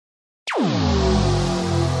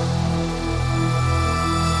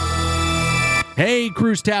Hey,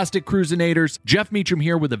 Cruise-tastic Cruisinators. Jeff Meacham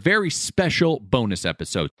here with a very special bonus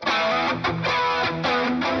episode. All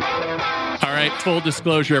right, full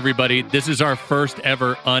disclosure, everybody. This is our first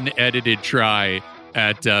ever unedited try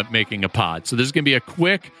at making a pod. So this is going to be a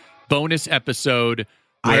quick bonus episode.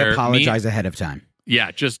 I apologize ahead of time. Yeah,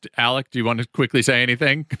 just, Alec, do you want to quickly say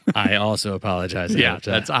anything? I also apologize.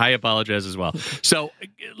 I apologize as well. So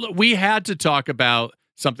we had to talk about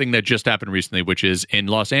something that just happened recently, which is in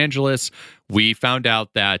Los Angeles, we found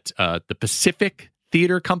out that the Pacific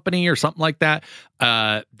Theater Company or something like that,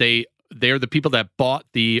 they're the people that bought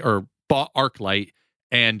Arclight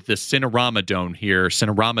and the Cinerama Dome here.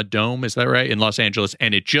 Cinerama Dome, is that right? In Los Angeles.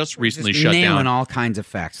 And it just recently shut down. Nailing all kinds of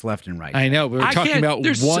facts left and right. I know. We were talking about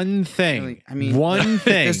one thing. Really, I mean, one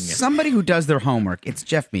thing. There's somebody who does their homework. It's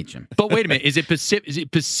Jeff Meacham. But wait a minute. Is it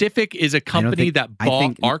Pacific is a company that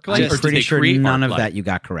bought Arclight? I'm pretty sure none of that you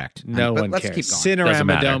got correct. No one let's cares. Keep going.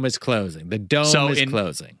 Cinerama Dome is closing. The dome is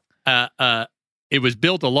closing. It was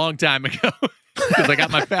built a long time ago. Because I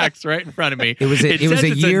got my facts right in front of me. It was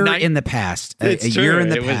a year in the past. A year in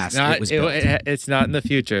the past. It was built. It's not in the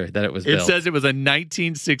future that it was built. It says it was a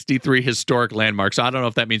 1963 historic landmark. So I don't know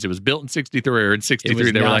if that means it was built in 63 or in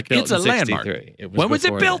 63 they were like, it's a landmark. When was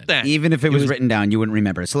it built then? Even if it was written down, you wouldn't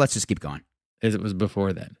remember it. So let's just keep going. It was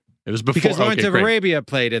before then. It was before. Because Lawrence of Arabia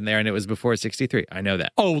played in there, and it was before 63. I know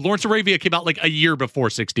that. Oh, Lawrence of Arabia came out like a year before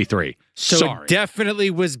 63. So it definitely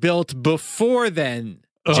was built before then.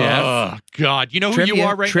 Jeff. Oh God! You know who you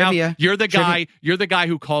are right now? You're the guy. You're the guy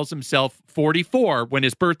who calls himself 44 when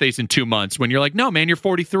his birthday's in 2 months. When you're like, no, man, you're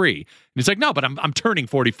 43. And he's like, no, but I'm turning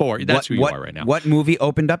 44. That's who you are right now. What movie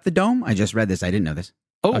opened up the dome? I just read this. I didn't know this.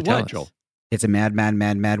 Oh, what, Joel? It's a mad, mad,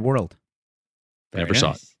 mad, mad world. Never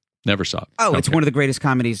saw it. Never saw it. Oh, it's one of the greatest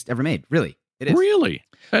comedies ever made. Really, it is. Really?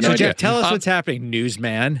 So Jeff, tell us what's happening,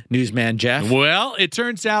 newsman Jeff. Well, it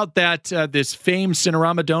turns out that this famed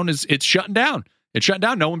Cinerama Dome it's shutting down. It shut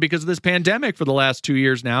down. No one, because of this pandemic for the last 2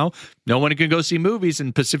 years now, no one can go see movies,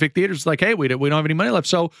 and Pacific Theater's is like, hey, we don't have any money left.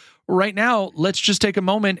 So right now, let's just take a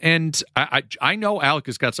moment. And I know Alec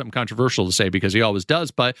has got something controversial to say because he always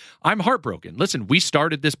does, but I'm heartbroken. Listen, we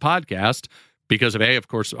started this podcast because of of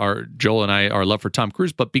course, Joel and I, our love for Tom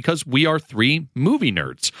Cruise, but because we are three movie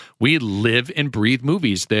nerds. We live and breathe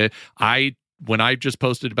movies. When I just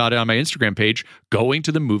posted about it on my Instagram page, going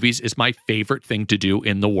to the movies is my favorite thing to do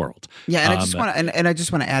in the world. Yeah, and I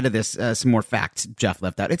just want to add to this some more facts Jeff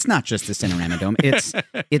left out. It's not just the Cinerama Dome;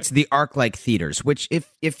 it's the Arclight theaters. Which,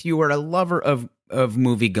 if you are a lover of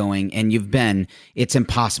movie going and you've been, it's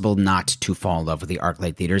impossible not to fall in love with the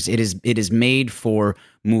Arclight theaters. It is made for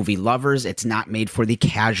movie lovers. It's not made for the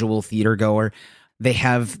casual theater goer. I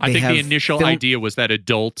think the initial idea was that it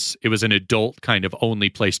was an adult kind of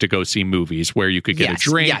only place to go see movies where you could get a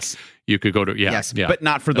drink. Yes. You could go to, but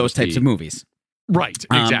not for those types of movies. Right,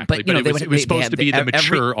 exactly. But it was supposed to be the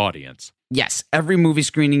mature audience. Yes, every movie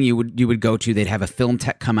screening you would go to, they'd have a film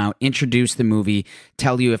tech come out, introduce the movie,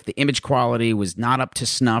 tell you if the image quality was not up to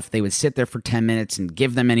snuff. They would sit there for 10 minutes and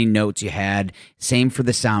give them any notes you had. Same for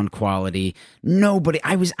the sound quality.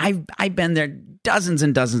 I've been there dozens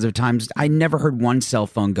and dozens of times. I never heard one cell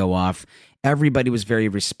phone go off. Everybody was very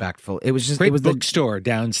respectful. It was just great. Bookstore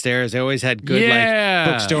downstairs. They always had good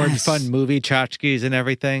bookstore and fun movie tchotchkes and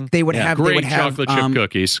everything. They would have chocolate chip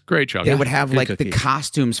cookies. Great chocolate. They would have the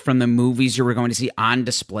costumes from the movies you were going to see on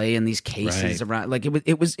display in these cases around. Like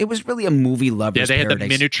it was really a movie lover's they had paradise. the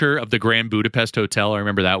miniature of the Grand Budapest Hotel. I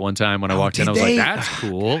remember that one time when I walked in. I was like, that's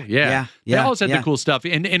cool. Yeah. They always had the cool stuff.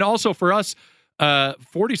 And also for us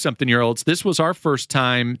 40-something-year-olds, this was our first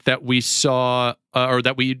time that we saw or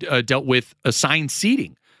that we dealt with assigned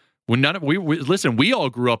seating. When we all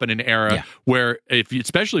grew up in an era where,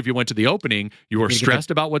 especially if you went to the opening, you were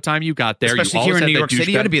stressed about what time you got there. Especially here in New York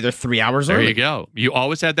City, you had to be there 3 hours early. There you go. You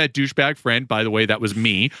always had that douchebag friend, by the way, that was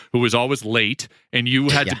me, who was always late, and you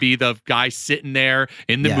had to be the guy sitting there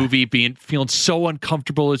in the movie, feeling so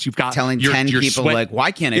uncomfortable as you've got telling 10 people like,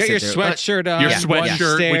 why can't I sit there? Your sweatshirt on, your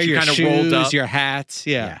sweatshirt, which you kind of rolled up, your hats,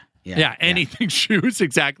 anything shoes,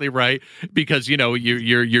 exactly right. Because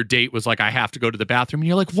your date was like, I have to go to the bathroom, and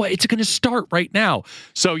you're like, what? It's going to start right now.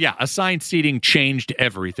 So assigned seating changed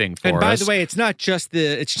everything for us. And by the way,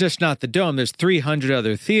 it's just not the Dome. There's 300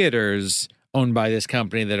 other theaters owned by this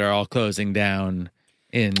company that are all closing down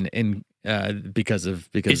because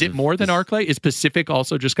is it more than Arclight? Is Pacific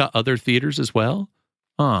also just got other theaters as well?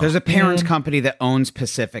 There's a parent company that owns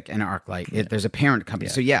Pacific and Arclight. There's a parent company.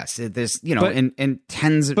 So yes, there's and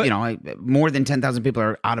tens, more than 10,000 people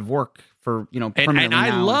are out of work for And permanently I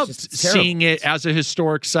now. loved It's just terrible. seeing it as a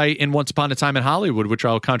historic site in Once Upon a Time in Hollywood, which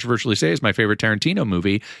I'll controversially say is my favorite Tarantino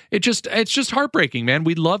movie. It's just heartbreaking, man.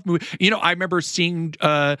 We love movie. I remember seeing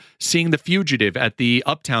The Fugitive at the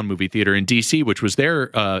Uptown Movie Theater in DC, which was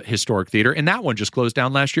their historic theater, and that one just closed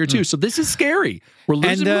down last year too. So this is scary. We're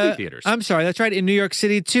losing movie theaters. I'm sorry, that's right. In New York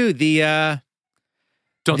City too.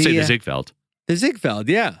 Don't say the Ziegfeld. The Ziegfeld,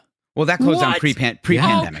 yeah. Well, that closed down What?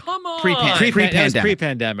 pre-pandemic. Oh, come on.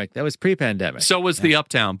 Pre-pandemic. That was pre-pandemic. So was the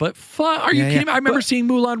Uptown. But are you kidding me? I remember seeing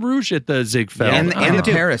Moulin Rouge at the Ziegfeld. And the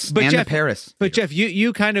too. Paris. But and Jeff- the Paris. But Jeff,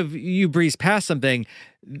 you breezed past something.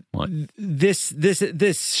 What? This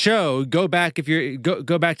show, go back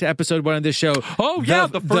to episode 1 of this show. Oh, yeah,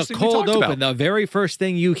 the first thing we cold talked open. about. The very first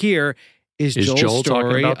thing you hear is Joel's Joel talking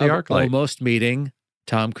story about the of Arclight. almost meeting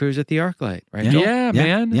Tom Cruise at the Arclight, right? Yeah. Joel? Yeah,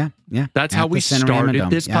 man. Yeah. That's At how the we Cinerama started Dome.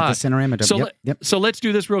 this At pod. the Cinerama Dome. So, Yep. so let's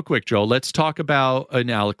do this real quick, Joel. Let's talk about, and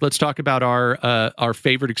Alec, let's talk about our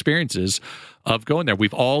favorite experiences of going there.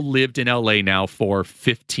 We've all lived in LA now for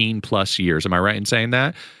 15 plus years. Am I right in saying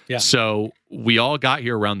that? Yeah. So we all got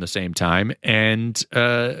here around the same time, and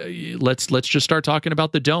let's just start talking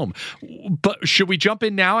about the Dome. But should we jump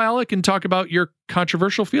in now, Alec, and talk about your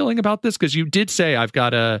controversial feeling about this? Because you did say I've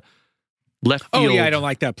got a left field. Oh yeah, I don't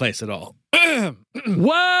like that place at all.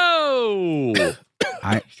 Whoa!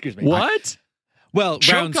 Excuse me. What? Well,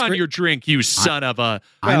 Choke on your drink, you son of a...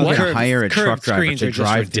 I'm going to curved- hire a curved truck driver screens to are just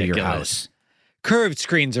drive through your ridiculous. house. Curved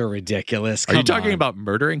screens are ridiculous. Are you Come talking on. about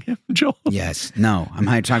murdering him, Joel? Yes. No. I'm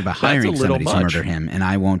talking about That's a hiring little somebody to much. murder him, and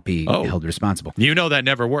I won't be Oh. held responsible. You know that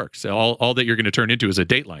never works. All that you're going to turn into is a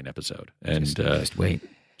Dateline episode. And Just wait.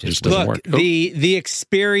 just doesn't Look, work. the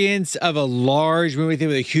experience of a large movie theater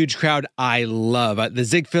with a huge crowd, I love. The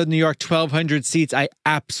Ziegfeld, New York, 1,200 seats. I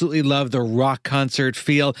absolutely love the rock concert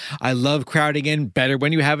feel. I love crowding in. Better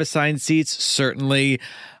when you have assigned seats, certainly.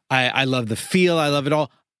 I love the feel. I love it all.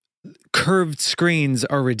 Curved screens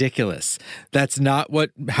are ridiculous. That's not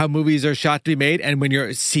how movies are shot to be made. And when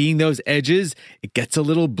you're seeing those edges, it gets a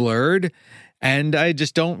little blurred. And I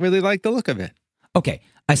just don't really like the look of it. Okay.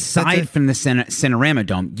 Aside from the Cinerama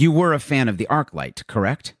Dome, you were a fan of the Arclight,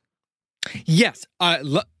 correct? Yes,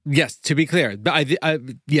 yes. To be clear,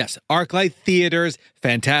 yes, Arclight theaters,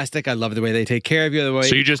 fantastic. I love the way they take care of you. The way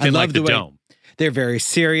So you just didn't I like love the way Dome? They're very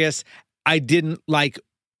serious. I didn't like.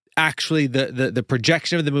 Actually, the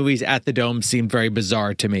projection of the movies at the Dome seemed very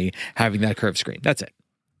bizarre to me. Having that curved screen. That's it.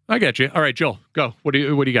 I get you. All right, Joel, go. What do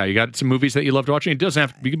you got? You got some movies that you loved watching? It doesn't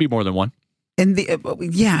have to. You can be more than one. And the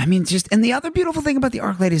and the other beautiful thing about the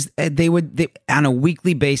Arclight is they on a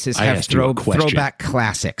weekly basis I have asked you a question. throwback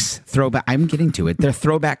classics. I'm getting to it. They're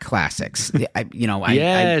throwback classics.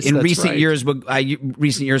 Yes, in that's recent right. years,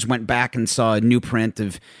 recent years went back and saw a new print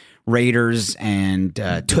of Raiders and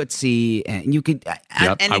Tootsie, and you could.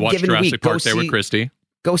 Yep. And I watched Jurassic week, Park there with Christy.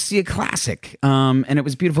 Go see a classic. And it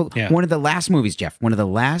was beautiful. Yeah. One of the last movies, Jeff. One of the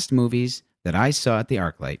last movies that I saw at the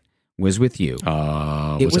Arclight was with you.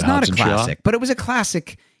 It was not a classic, but it was a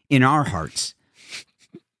classic in our hearts.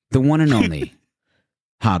 The one and only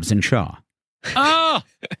Hobbs and Shaw. Oh,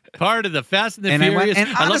 part of the Fast and the And I went- Furious. and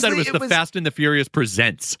I love that honestly, it was it the was- Fast and the Furious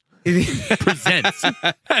presents. Presents.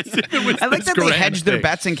 As if it was I like this that they grand hedged their thing.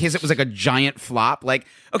 bets in case it was like a giant flop. Like,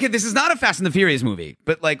 okay, this is not a Fast and the Furious movie,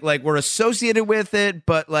 but like we're associated with it.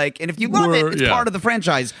 But and if you love it, it's part of the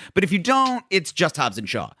franchise. But if you don't, it's just Hobbs and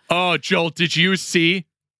Shaw. Oh, Joel, did you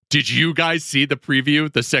guys see the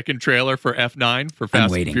preview, the second trailer for F9 for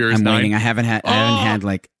Fast and Furious 9? I'm waiting. I haven't had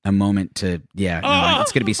like a moment to. Yeah, no,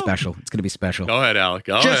 it's gonna be special. It's gonna be special. Go ahead, Alec.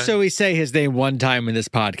 Go Just ahead. so we say his name one time in this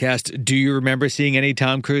podcast, do you remember seeing any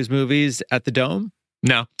Tom Cruise movies at the Dome?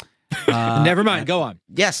 No. Never mind. Go on.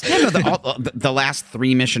 Yes, yeah, no, the last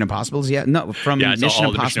 3 Mission Impossibles. Yeah, no, from Yeah, it's Mission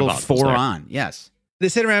all the Mission Impossible Impossibles 4 there. on. Yes. The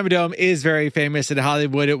Cinerama Dome is very famous in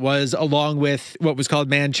Hollywood. It was, along with what was called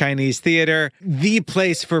Man Chinese Theater, the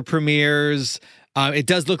place for premieres. It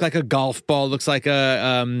does look like a golf ball. It looks like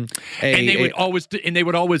And they would always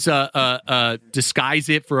disguise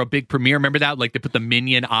it for a big premiere. Remember that? Like they put the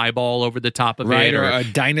minion eyeball over the top of right, it, or a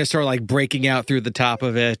dinosaur like breaking out through the top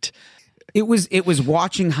of it. It was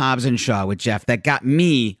watching Hobbs and Shaw with Jeff that got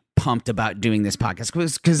me pumped about doing this podcast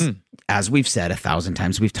because as we've said 1,000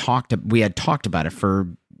 times, we had talked about it for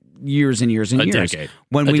years and years and A years. decade.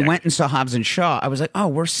 When A we decade. went and saw Hobbs and Shaw, I was like, oh,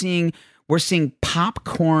 we're seeing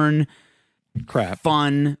popcorn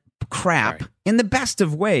fun crap Right. in the best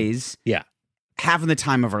of ways, Yeah. having the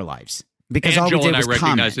time of our lives. Because And all Joel we did and I was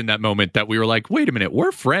recognized comment. in that moment that we were like, wait a minute,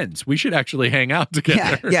 we're friends. We should actually hang out Yeah,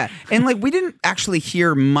 together. yeah. And we didn't actually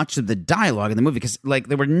hear much of the dialogue in the movie because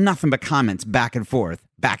there were nothing but comments back and forth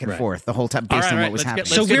back and forth the whole time based All on right, what was happening.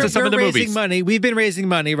 let's get to some of the raising movies. money. We've been raising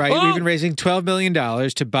money, right? Oh! We've been raising $12 million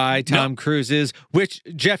to buy Tom Cruise's, which,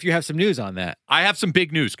 Jeff, you have some news on that. I have some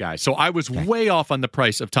big news, guys. So I was way off on the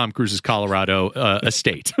price of Tom Cruise's Colorado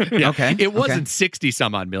estate. Okay. It wasn't 60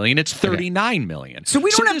 some odd million. It's 39 million. So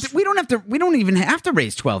we don't even have to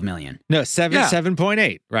raise 12 million. No,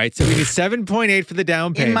 7.8, right? So we need 7.8 for the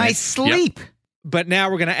down payment. In my sleep. But now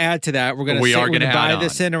we're going to add to that. We're going to buy the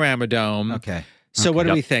Cinerama Dome. Okay. So what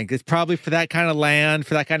do we think? It's probably for that kind of land,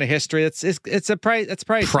 for that kind of history. It's a price. It's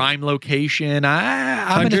pricey. Prime location.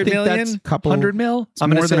 I'm going to 100 think million? that's Couple- 100 mil. It's I'm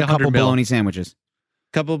going more to say than a 100 couple mil. bologna sandwiches.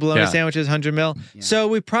 Couple of bologna Yeah. sandwiches, 100 mil. Yeah. So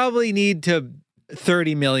we probably need to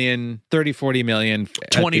 30 million, 30, 40 million.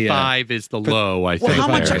 25 is the low, I think.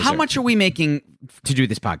 Well, how much are we making to do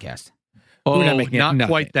this podcast? Oh, We're not making not nothing.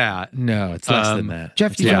 quite that. No, it's less than that.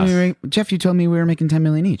 Jeff, you Yeah. told me we were making 10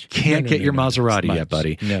 million each. Can't No, get your no, Maserati it's much. yet,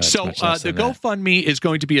 buddy. No, it's So much less the than that. GoFundMe is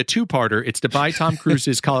going to be a two-parter. It's to buy Tom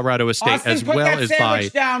Cruise's Colorado estate as well as buy.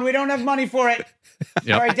 down. We don't have money for it.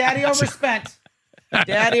 Yep. All right, Daddy overspent.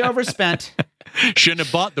 Daddy overspent. Shouldn't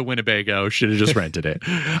have bought the Winnebago. Should have just rented it.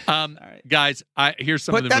 Guys, here's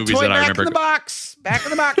some Put of the that movies toy that I back remember. in the box. Back in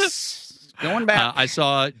the box. Going back. I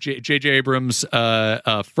saw J.J. Abrams'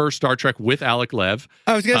 first Star Trek with Alec Lev.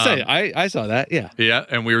 I was going to say, I saw that. Yeah. Yeah,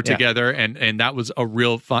 and we were Yeah. together, and that was a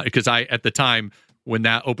real fun, because at the time, when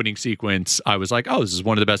that opening sequence, I was like, oh, this is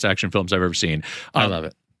one of the best action films I've ever seen. I love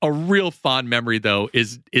it. A real fond memory, though,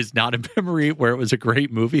 is not a memory where it was a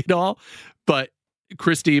great movie at all, but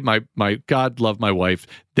Christy, my God love my wife,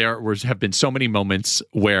 have been so many moments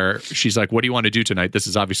where she's like, what do you want to do tonight? This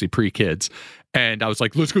is obviously pre-kids. And I was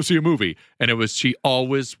like, let's go see a movie. And she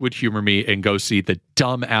always would humor me and go see the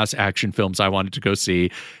dumb-ass action films I wanted to go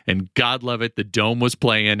see. And God love it, the Dome was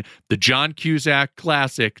playing the John Cusack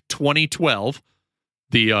classic 2012.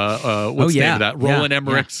 The what's the name of that? Roland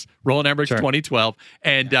Emmerich's 2012.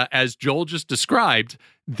 And as Joel just described,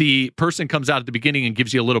 the person comes out at the beginning and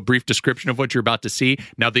gives you a little brief description of what you're about to see.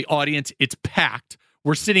 Now the audience, it's packed.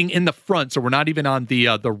 We're sitting in the front, so we're not even on the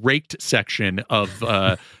raked section of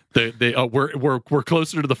we're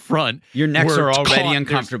closer to the front. Your necks We're are already caught.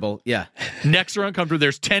 uncomfortable. Yeah. Necks are uncomfortable.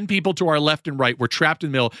 There's 10 people to our left and right. We're trapped in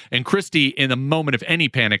the middle, and Christy, in a moment of any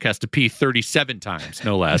panic, has to pee 37 times,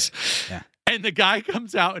 no less. Yeah. And the guy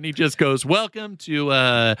comes out and he just goes, welcome to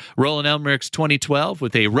Roland Emmerich's 2012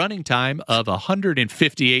 with a running time of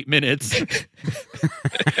 158 minutes.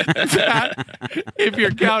 That, if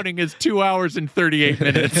you're counting, is 2 hours and 38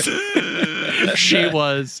 minutes. She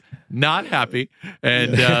was not happy,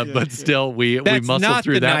 and but still we muscled through that. That's not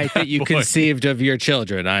the night that you conceived of your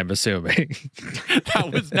children, I'm assuming.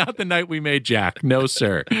 That was not the night we made Jack. No,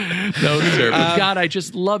 sir. No, sir. But God, I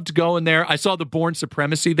just loved going there. I saw the Bourne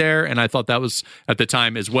Supremacy there, and I thought that was, at the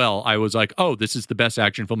time as well, I was like, oh, this is the best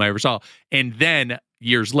action film I ever saw. And then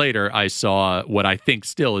years later, I saw what I think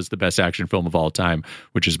still is the best action film of all time,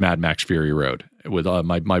 which is Mad Max Fury Road with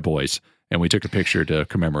my boys. And we took a picture to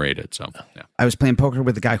commemorate it. So, yeah. I was playing poker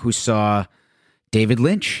with a guy who saw David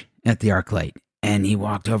Lynch at the Arclight, and he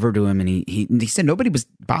walked over to him, and he said nobody was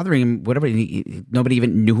bothering him, whatever. Nobody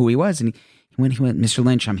even knew who he was, and he went, Mr.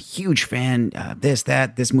 Lynch, I'm a huge fan.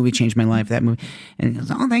 This movie changed my life. That movie, and he goes,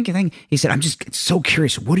 oh, thank you. He said, I'm just so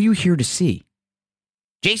curious. What are you here to see?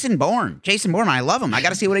 Jason Bourne, I love him. I got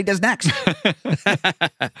to see what he does next.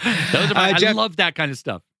 I love that kind of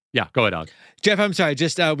stuff. Yeah, go ahead, Doug. Jeff, I'm sorry.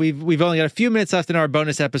 Just we've only got a few minutes left in our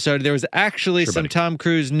bonus episode. There was actually some Tom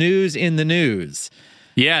Cruise news in the news.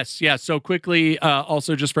 Yes. So quickly,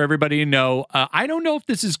 also just for everybody to know, I don't know if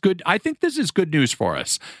this is good. I think this is good news for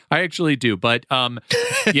us. I actually do. But,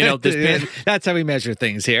 that's how we measure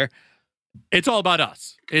things here. It's all about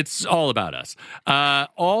us. It's all about us.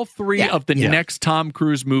 All three of the next Tom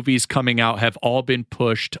Cruise movies coming out have all been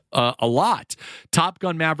pushed a lot. Top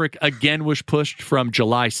Gun Maverick, again, was pushed from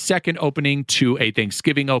July 2nd opening to a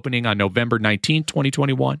Thanksgiving opening on November 19th,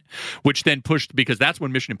 2021, which then pushed, because that's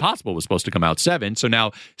when Mission Impossible was supposed to come out, 7. So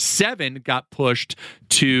now 7 got pushed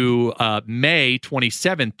to May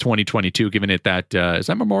 27th, 2022, given it that, is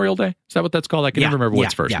that Memorial Day? Is that what that's called? I can never remember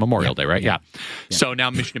what's first. Memorial Day, right? Yeah. So now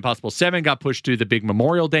Mission Impossible 7 got pushed to the big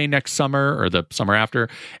Memorial Day next summer, or the summer after,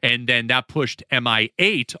 and then that pushed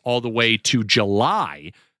MI8 all the way to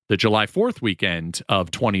July, the July 4th weekend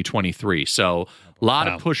of 2023. So a lot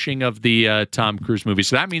of pushing of the Tom Cruise movie.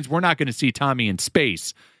 So that means we're not going to see Tommy in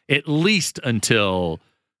space at least until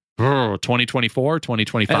 2024,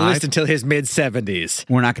 2025. At least until his mid-70s.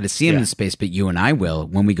 We're not going to see him in space, but you and I will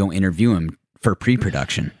when we go interview him for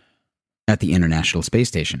pre-production at the International Space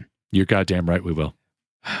Station. You're goddamn right we will.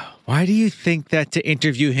 Why do you think that to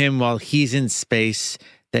interview him while he's in space,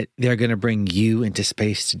 that they're going to bring you into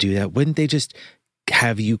space to do that? Wouldn't they just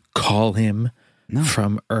have you call him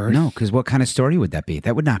from Earth? No, because what kind of story would that be?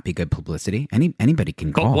 That would not be good publicity. Anybody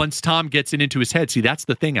can call. But once Tom gets it into his head, see, that's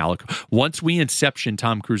the thing, Alec. Once we inception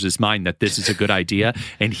Tom Cruise's mind that this is a good idea,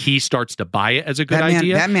 and he starts to buy it as a good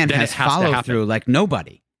idea, that man then has it has to follow happen. through like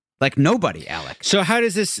nobody. Like nobody, Alec. So how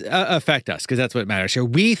does this affect us? Because that's what matters here.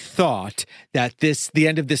 We thought that the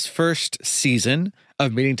end of this first season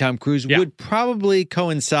of Meeting Tom Cruise would probably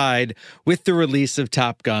coincide with the release of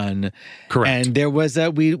Top Gun. Correct. And there was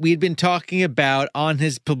we'd been talking about on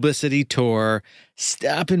his publicity tour,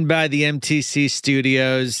 stopping by the MTC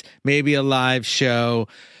studios, maybe a live show.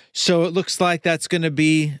 So it looks like that's going to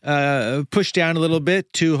be pushed down a little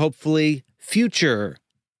bit to hopefully future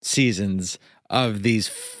seasons of these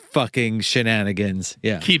fucking shenanigans.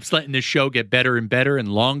 Yeah. Keeps letting this show get better and better and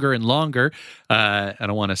longer and longer. I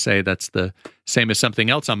don't want to say that's the same as something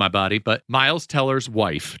else on my body, but Miles Teller's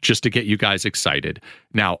wife, just to get you guys excited.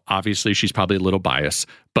 Now, obviously, she's probably a little biased,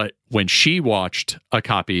 but when she watched a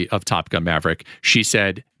copy of Top Gun Maverick, she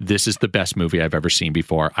said, "This is the best movie I've ever seen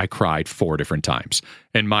before. I cried 4 different times."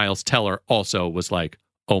 And Miles Teller also was like,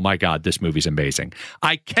 "Oh my God, this movie's amazing.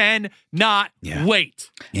 I cannot wait."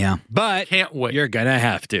 Yeah. But can't wait. You're going to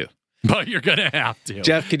have to. But you're going to have to.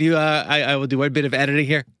 Jeff, can you, I will do one bit of editing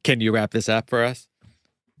here. Can you wrap this up for us?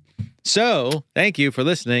 So, thank you for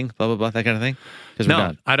listening, blah, blah, blah, that kind of thing. Because we're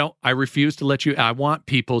done. I don't. I refuse to let you. I want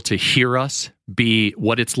people to hear us be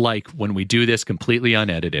what it's like when we do this completely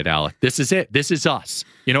unedited, Alec. This is it. This is us.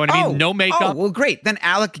 You know what I mean? No makeup. Oh, well, great. Then,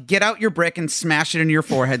 Alec, get out your brick and smash it into your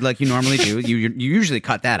forehead like you normally do. You usually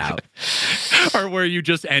cut that out. Or where you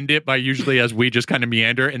just end it by usually as we just kind of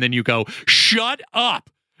meander, and then you go, "Shut up.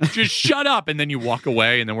 Just shut up." And then you walk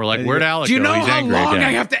away, and then we're like, "Where'd Alec go? Do you know He's how angry long again."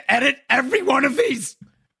 I have to edit every one of these?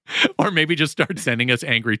 Or maybe just start sending us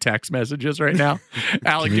angry text messages right now.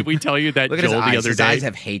 Alec, did we tell you that Look at Joel his eyes. the other His day? eyes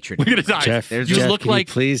have hatred. Look at his eyes. Jeff, you Jeff, look can like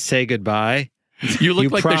you please say goodbye. you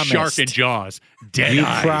look like promised. the shark in Jaws. Dead You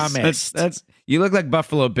eyes. promised. That's you look like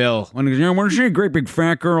Buffalo Bill. When he goes, "Wasn't she a great big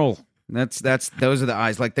fat girl?" Those are the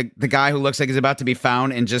eyes. Like the guy who looks like he's about to be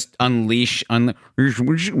found and just unleash.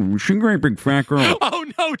 Was she a great big fat girl? Oh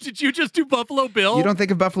no! Did you just do Buffalo Bill? You don't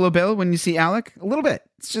think of Buffalo Bill when you see Alec? A little bit.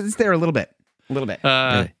 It's there a little bit. A little bit.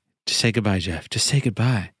 Really. Just say goodbye, Jeff. Just say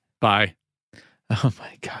goodbye. Bye. Oh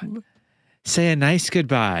my God. Say a nice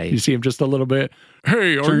goodbye. You see him just a little bit.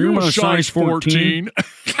 Hey, are you a size 14?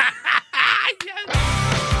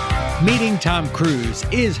 Meeting Tom Cruise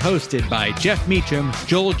is hosted by Jeff Meacham,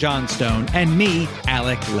 Joel Johnstone, and me,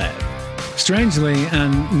 Alec Lev. Strangely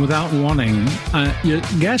and without warning, your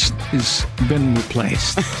guest has been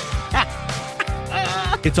replaced.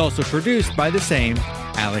 It's also produced by the same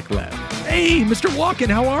Alec Lev. Hey, Mr. Walken,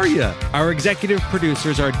 how are you? Our executive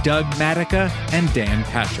producers are Doug Matica and Dan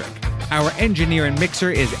Patrick. Our engineer and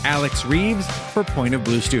mixer is Alex Reeves for Point of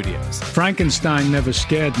Blue Studios. Frankenstein never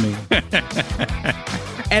scared me.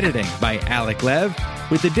 Editing by Alec Lev,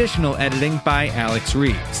 with additional editing by Alex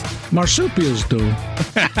Reeves. Marsupials do.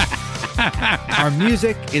 Our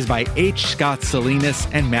music is by H. Scott Salinas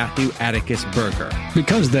and Matthew Atticus Berger.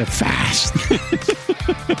 Because they're fast.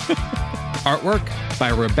 Artwork by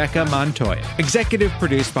Rebecca Montoya. Executive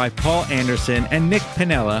produced by Paul Anderson and Nick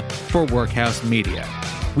Pinella for Workhouse Media.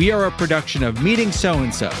 We are a production of Meeting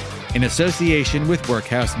So-and-So in association with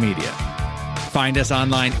Workhouse Media. Find us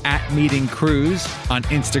online at Meeting Cruise on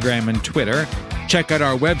Instagram and Twitter. Check out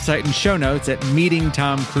our website and show notes at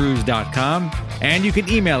meetingtomcruise.com. And you can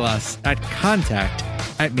email us at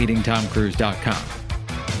contact@meetingtomcruise.com.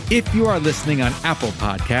 If you are listening on Apple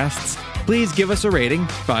Podcasts, please give us a rating.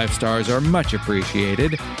 5 stars are much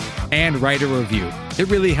appreciated. And write a review. It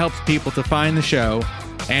really helps people to find the show,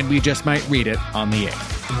 and we just might read it on the air.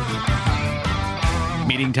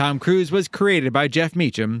 Meeting Tom Cruise was created by Jeff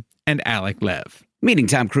Meacham and Alec Lev. Meeting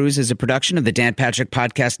Tom Cruise is a production of the Dan Patrick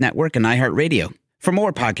Podcast Network and iHeartRadio. For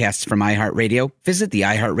more podcasts from iHeartRadio, visit the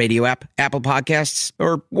iHeartRadio app, Apple Podcasts,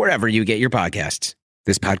 or wherever you get your podcasts.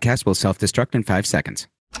 This podcast will self-destruct in 5 seconds.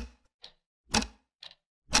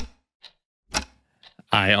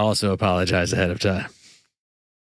 I also apologize ahead of time.